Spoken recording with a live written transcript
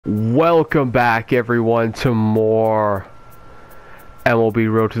Welcome back, everyone, to more MLB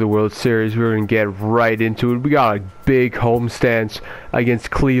Road to the World Series. We're going to get right into it. We got a big homestand against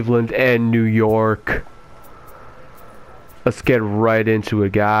Cleveland and New York. Let's get right into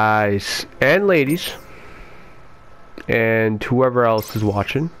it, guys and ladies, and whoever else is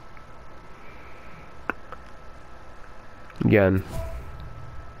watching. Again,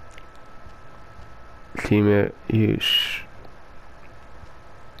 team use.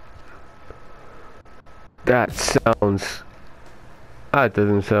 That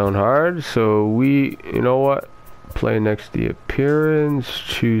doesn't sound hard. So you know what? Play next the appearance.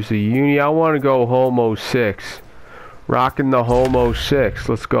 Choose the uni. I want to go home 06. Rocking the home 06.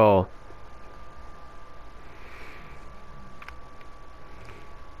 Let's go.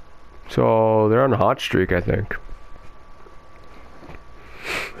 So they're on a hot streak, I think.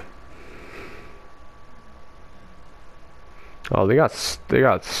 Oh, they got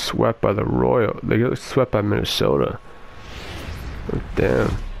swept by the Royals. They got swept by Minnesota. Oh,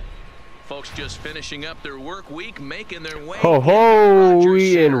 damn. Folks just finishing up their work week, making their way.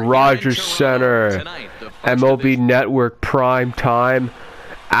 We in Rogers Center. MLB Network prime time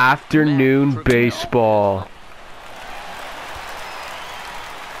afternoon baseball.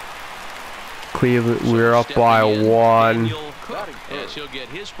 Cleveland, we're up by 1. Yes, he'll get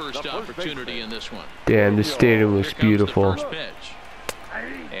his first opportunity in this one. Damn, this stadium looks beautiful.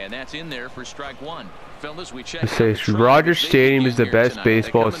 And that's in there for strike one. Fellas, we check. Rogers Stadium is the best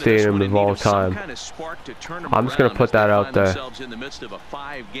baseball stadium of all time. I'm just gonna put that out there.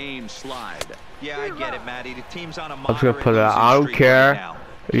 Yeah, I get it, Matty. The team's on a I'm just gonna put it out. I don't care.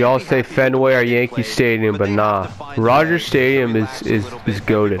 Y'all say Fenway or Yankee Stadium, but nah. Rogers Stadium is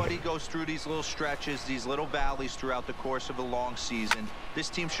goated. Everybody goes through these little stretches, these little valleys throughout the course of a long season. This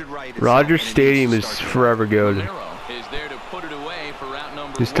team should write Rogers Stadium is forever goated.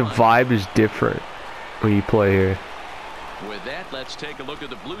 Just the vibe is different when you play here. With that, let's take a look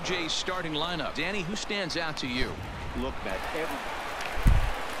at the Blue Jays starting lineup. Danny, who stands out to you? Look at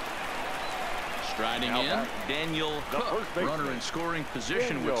Striding in, Daniel Cook, runner in scoring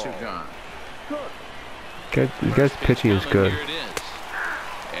position with 2 gone. You guys' pitching is good. Here it is.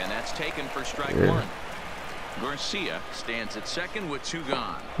 And that's taken for strike 1. Garcia stands at second with 2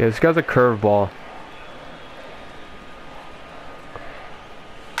 gone. Yeah, this guy's a curveball.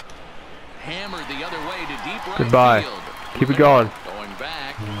 Hammered the other way to deep right Goodbye. field. Keep it going. Going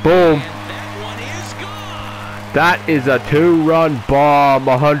back. Boom. And that one is gone. That is a 2-run bomb,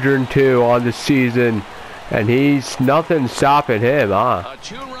 102 on the season, and nothing stopping him, huh? A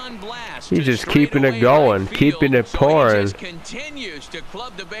 2-run blast. He's just keeping it going, keeping it pouring. So he just continues to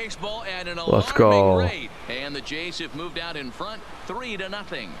club the baseball at an Let's go. rate. And the Jays have moved out in front,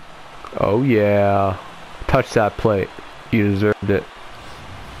 3-0. Oh yeah, touch that plate. You deserved it.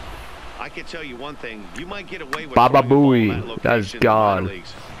 I can tell you one thing, you might get away with Baba Booey. that's gone.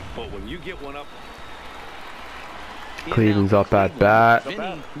 But when you get one up, Cleveland's up at bat.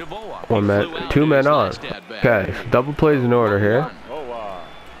 1 man, 2 men on. Okay, double plays in order here.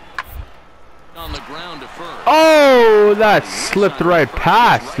 Oh, that slipped right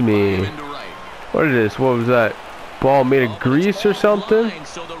past me. What is this? What was that? Ball made of grease or something?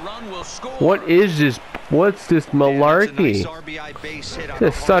 What is this? What's this malarkey? This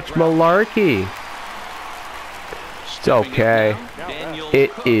is such malarkey. It's okay.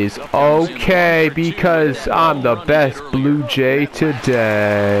 It is okay because I'm the best Blue Jay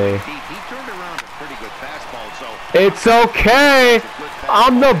today. It's okay.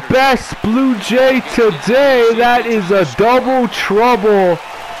 I'm the best Blue Jay today. That is a double trouble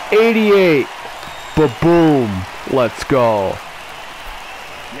 88. Ba-boom. Let's go.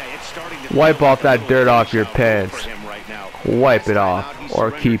 Wipe off that dirt off your pants. Wipe it off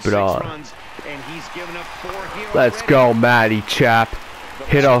or keep it on. Let's go, Matty Chap.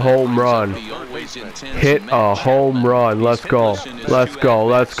 Hit a home run. Hit a home run. Let's go. Let's go.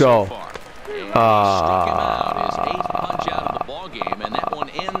 Let's go.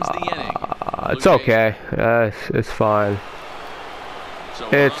 It's okay. It's fine.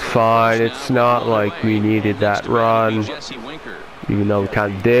 It's fine. It's not like we needed that run, even though we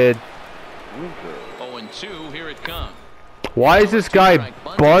kind of did. Why is this guy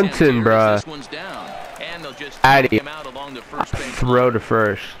bunting, bruh? Addy, throw to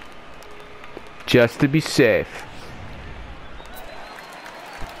first, just to be safe.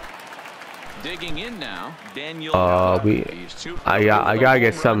 Digging in now, Daniel. I gotta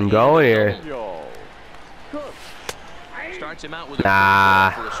get something going here. Starts him out with a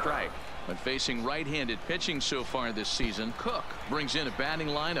for a strike. When facing right-handed pitching so far this season, Cook brings in a batting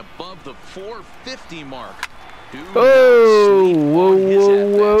line above the .450 mark. Oh, whoa, whoa,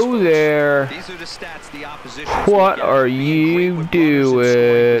 whoa there. These are the stats the opposition. What are you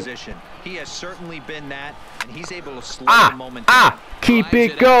doing? He has certainly been that, and he's able to slow the momentum. Keep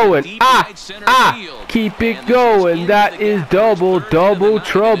it going. Keep it going. That is double, double,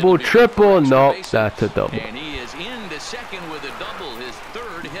 trouble, triple. No, that's a double. And he is into second with a double, his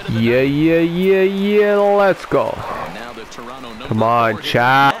third hit of the Yeah. Let's go. Now the Toronto Come on,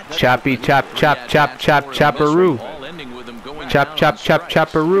 chappy, chapperoo. Chap,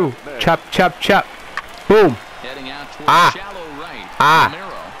 chapperoo. Chap. Boom. Heading out towards shallow right. Romero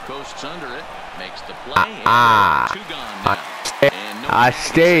coasts under it, makes the play. Two gone now. I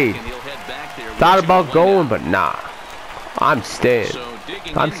stayed. Thought about going, but nah. I'm staying.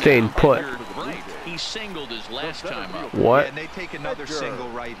 I'm staying put. He singled his last time up. What? And they take another single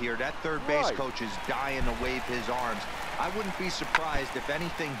right here. That third base coach is dying to wave his arms. I wouldn't be surprised if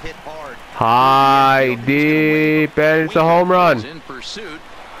anything hit hard. High, deep, and it's a home run. In pursuit,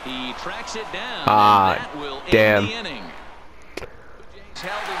 he tracks it down. Damn.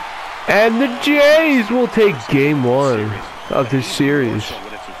 And the Jays will take game 1 of this series.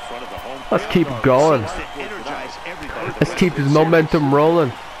 Let's keep it going. Let's keep his momentum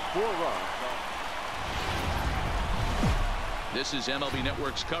rolling. This is MLB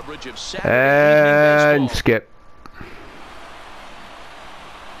Network's coverage of Saturday And baseball. skip.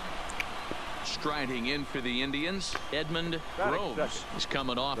 Striding in for the Indians, Edmund Groves is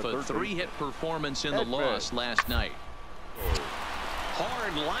coming off a 3-hit performance in the loss last night.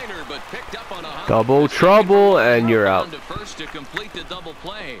 Hard liner, but picked up on a Double trouble, and you're out. To first to complete the double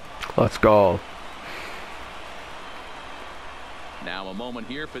play. Let's go. Now a moment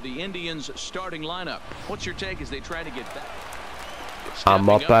here for the Indians starting lineup. What's your take as they try to get back? I'm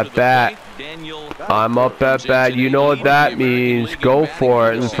up at bat. I'm up at bat. You know what that means. Go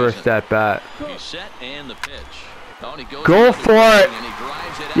for it in the first at bat. Go for it.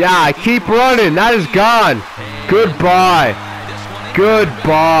 Yeah, keep running. That is gone. Goodbye.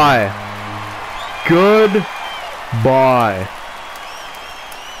 Goodbye. Goodbye.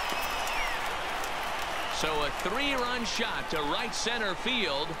 So a 3-run shot to right center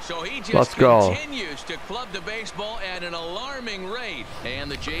field. So he just continues to club the baseball at an alarming rate.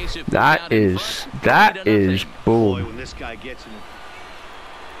 And the Jays have that is boom. When this guy gets in.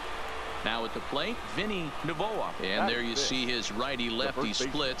 Now at the plate, Vinny Novoa. And there you see his righty-lefty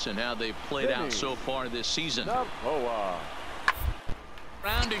splits and how they've played out so far this season.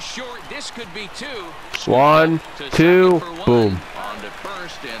 Round is short. This could be 2. 1, 2, boom. On to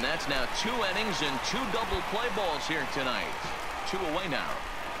first, and that's now 2 innings and 2 double play balls here tonight. 2 away now.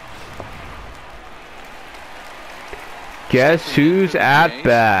 Guess who's at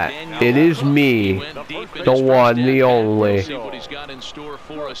bat? It is me, the one, the only. See what he's got in store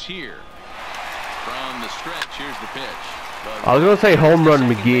for us here. From the stretch, here's the pitch. I was gonna say home run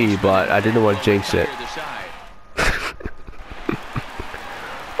McGee, but I didn't want to jinx it.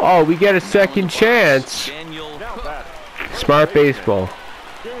 Oh, we get a second chance. Smart baseball.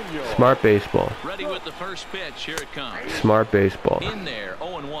 Smart baseball. Ready with the first pitch. Here it comes. Smart baseball. In there,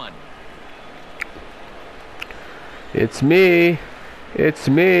 0-1. It's me. It's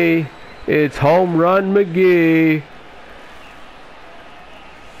me. It's home run McGee.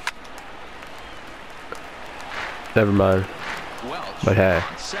 Never mind. But hey.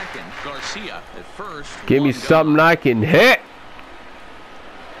 Second, Garcia at first. Give me something I can hit.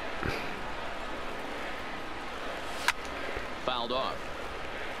 Fouled off.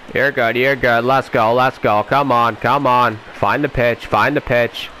 You're good, you're good. Let's go, let's go. Come on, come on. Find the pitch, find the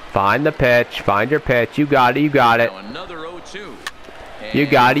pitch. Find the pitch, find your pitch. You got it, you got it. Now another 0-2. You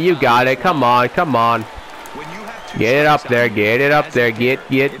got it, you got it. Come on, come on. Get it up there, get it up there. Get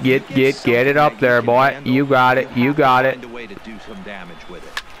it up there, boy. You got it, you got it.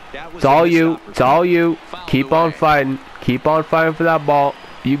 It's all you, it's all you. Keep on fighting. Keep on fighting for that ball.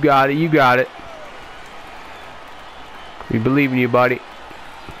 You got it, you got it. We believe in you, buddy.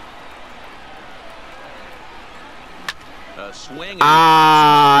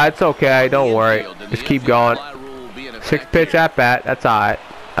 It's okay. Don't worry. Just keep going. 6 pitch at bat. That's alright.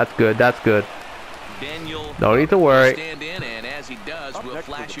 That's good. That's good. No need to worry. Stand in, and as he does, we'll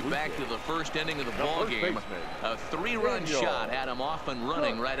flash you back to the first inning of the ball game. A 3-run shot had him off and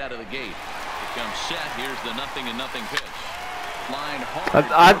running right out of the gate. It comes set. Here's the 0-0 pitch. Line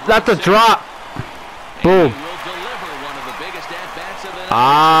hard. That's a drop. Boom.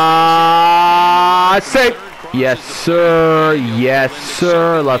 Safe. Yes, sir. Yes,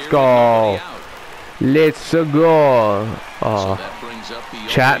 sir. Let's go. Let's go.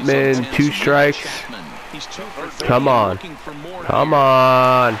 Chapman, 2 strikes. Come on. Come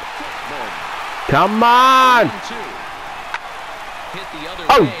on. Come on! Hit the other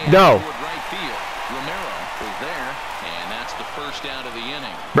Oh, way no. toward right field. Romero is there, and that's the first out of the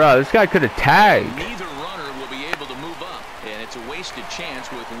inning. Bro, this guy could have tagged. Neither runner will be able to move up, and it's a wasted chance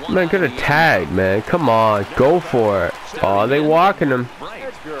with one. Man, could have tagged, man. Come on, go for it. Oh, they walking him.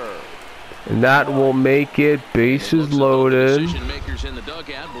 And that will make it bases loaded. Decision makers in the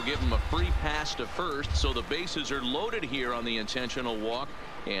dugout will give him a free pass to first, so the bases are loaded here on the intentional walk,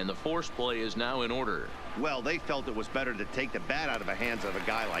 and the force play is now in order. Well, they felt it was better to take the bat out of the hands of a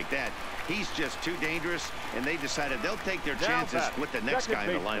guy like that. He's just too dangerous, and they decided they'll take their chances with the next guy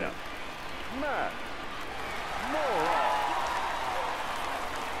in the lineup.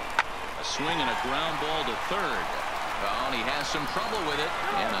 A swing and a ground ball to third. Oh, and he has some trouble with it,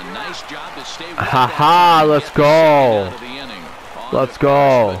 and a nice job to stay with Ha-ha, let's go. Let's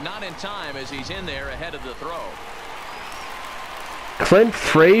go. But not in time as he's in there ahead of the throw. Clint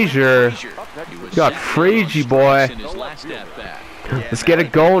Frazier. Got Frazier, boy. Let's get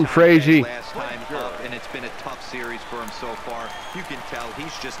it going, Frazier. Last time up, and it's been a tough series for him so far. You can tell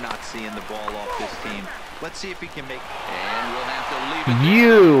he's just not seeing the ball off this team. Let's see if he can make. And we'll have to leave it.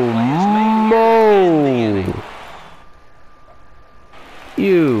 You mo.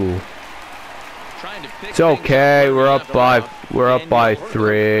 You. It's okay. We're up by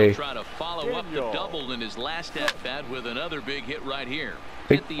 3. Try to follow up the double in his last at bat with another big hit right here.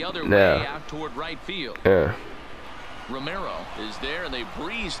 Hit the other way out toward right field. Yeah. Romero is there, and they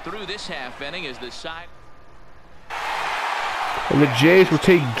breeze through this half inning as the side. And the Jays will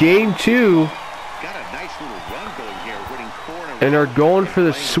take game 2. Got a nice little run going here, winning 4 in a row. And are going for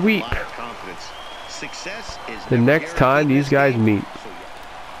the sweep. Success is The next time these guys meet.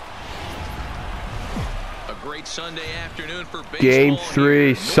 A great Sunday afternoon for baseball. Game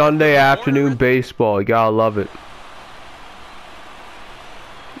 3, Sunday afternoon baseball. You gotta love it.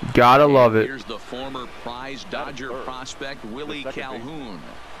 Gotta love it. Here's the former prize Dodger prospect Willie Calhoun.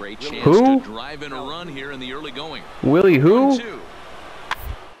 Great chance Who? to drive in a run here in the early going. Willie who? 1-2.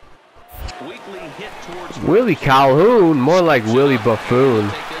 Weekly hit towards Willie Calhoun, more like Willie Buffoon.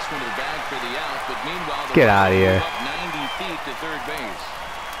 Take this one to the bag for the out, but meanwhile the Get out of here. up 90 feet to third base.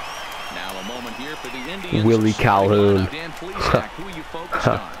 Now a moment here for the Indians. Willie Calhoun. Dan Plesac, who are you focused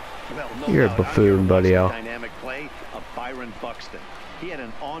on? Well, no You're a doubt, buffoon, I'm buddy, here Al. for the Dynamic play of Byron Buxton. He had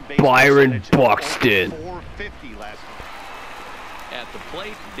an on-base Byron percentage of over Buxton. 450 last night. At the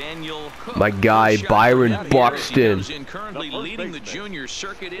plate, Daniel Cook. My guy, Shot Byron out here as he Buxton. goes in, currently leading the junior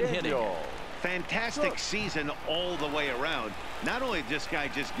circuit in hitting. Fantastic season all the way around. Not only did this guy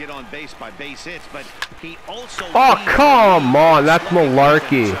just get on base by base hits, but he also. Oh, come on. That's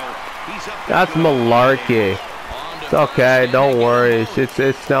malarkey. That's malarkey. It's okay. Don't worry.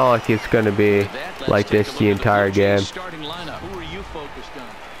 It's not like it's going to be like this the entire game. Starting lineup. Who are you focused on?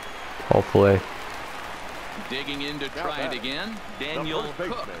 Hopefully. Digging in to try it again. Daniel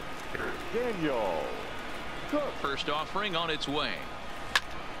Cook. First offering on its way.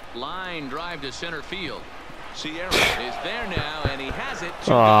 Line drive to center field. Sierra is there now, and he has it.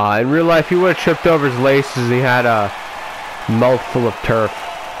 In real life, he would have tripped over his laces and he had a mouthful of turf.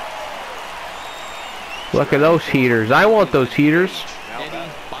 Look at those heaters. I want those heaters.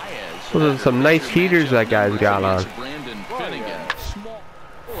 Those are some nice heaters that guy's got on.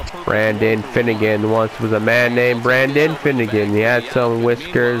 Brandon Finnegan once was a man named Brandon Finnegan. He had some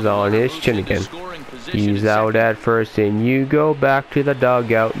whiskers on his chin again. He's out at first, and you go back to the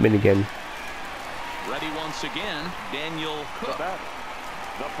dugout, Minigan. Ready once again, Daniel Cook.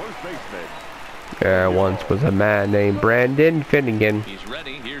 The first baseman. There once was a man named Brandon Finnegan. He's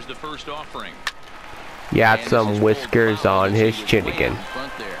ready. Here's the first offering. He had some whiskers on his chin again.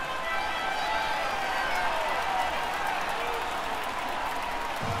 Front there.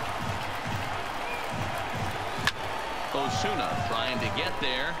 Osuna trying to get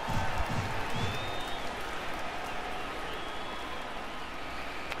there.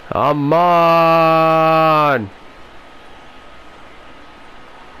 Come on!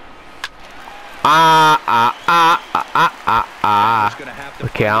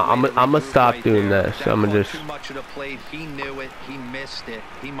 Okay, I'm gonna stop doing this. I'm gonna just. Too much of the plate. He knew it. He missed it.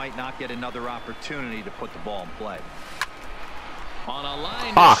 He might not get another opportunity to put the ball in play. On a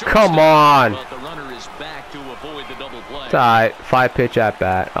line Come on! but the runner is back to avoid the double play. It's alright. 5-pitch at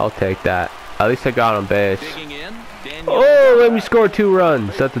bat. I'll take that. At least I got on base. Digging in, Daniel Oh, let me score 2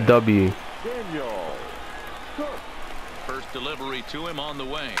 runs. That's a W. First delivery to him on the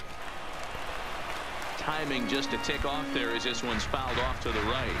way. Timing just a tick off there as this one's fouled off to the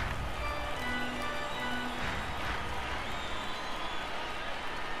right.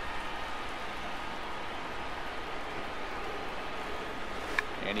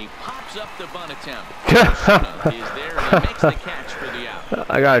 And he pops up the bunt attempt. Osuna is there and he makes the catch for the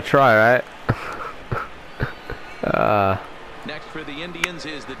out. I gotta try, right? Next for the Indians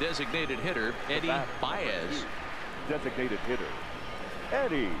is the designated hitter, Eddie Baez. Designated hitter,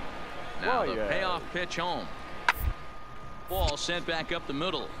 Eddie. Now the payoff pitch home. Ball sent back up the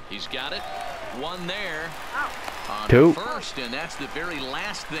middle. He's got it. One there. On Two. First, and that's the very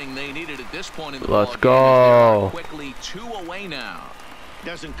last thing they needed at this point in the Let's ball game. go. Quickly 2 away now.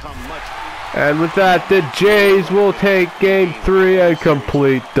 Doesn't come much. And with that, the Jays will take game 3 and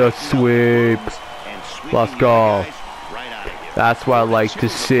complete the sweep. Let's go. That's what I like to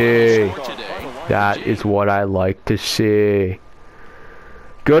see. That is what I like to see.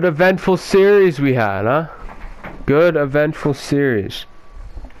 Good eventful series we had, huh? Good eventful series.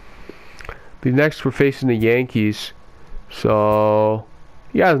 Next we're facing the Yankees. So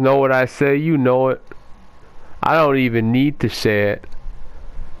you guys know what I say, you know it. I don't even need to say it.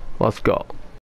 Let's go.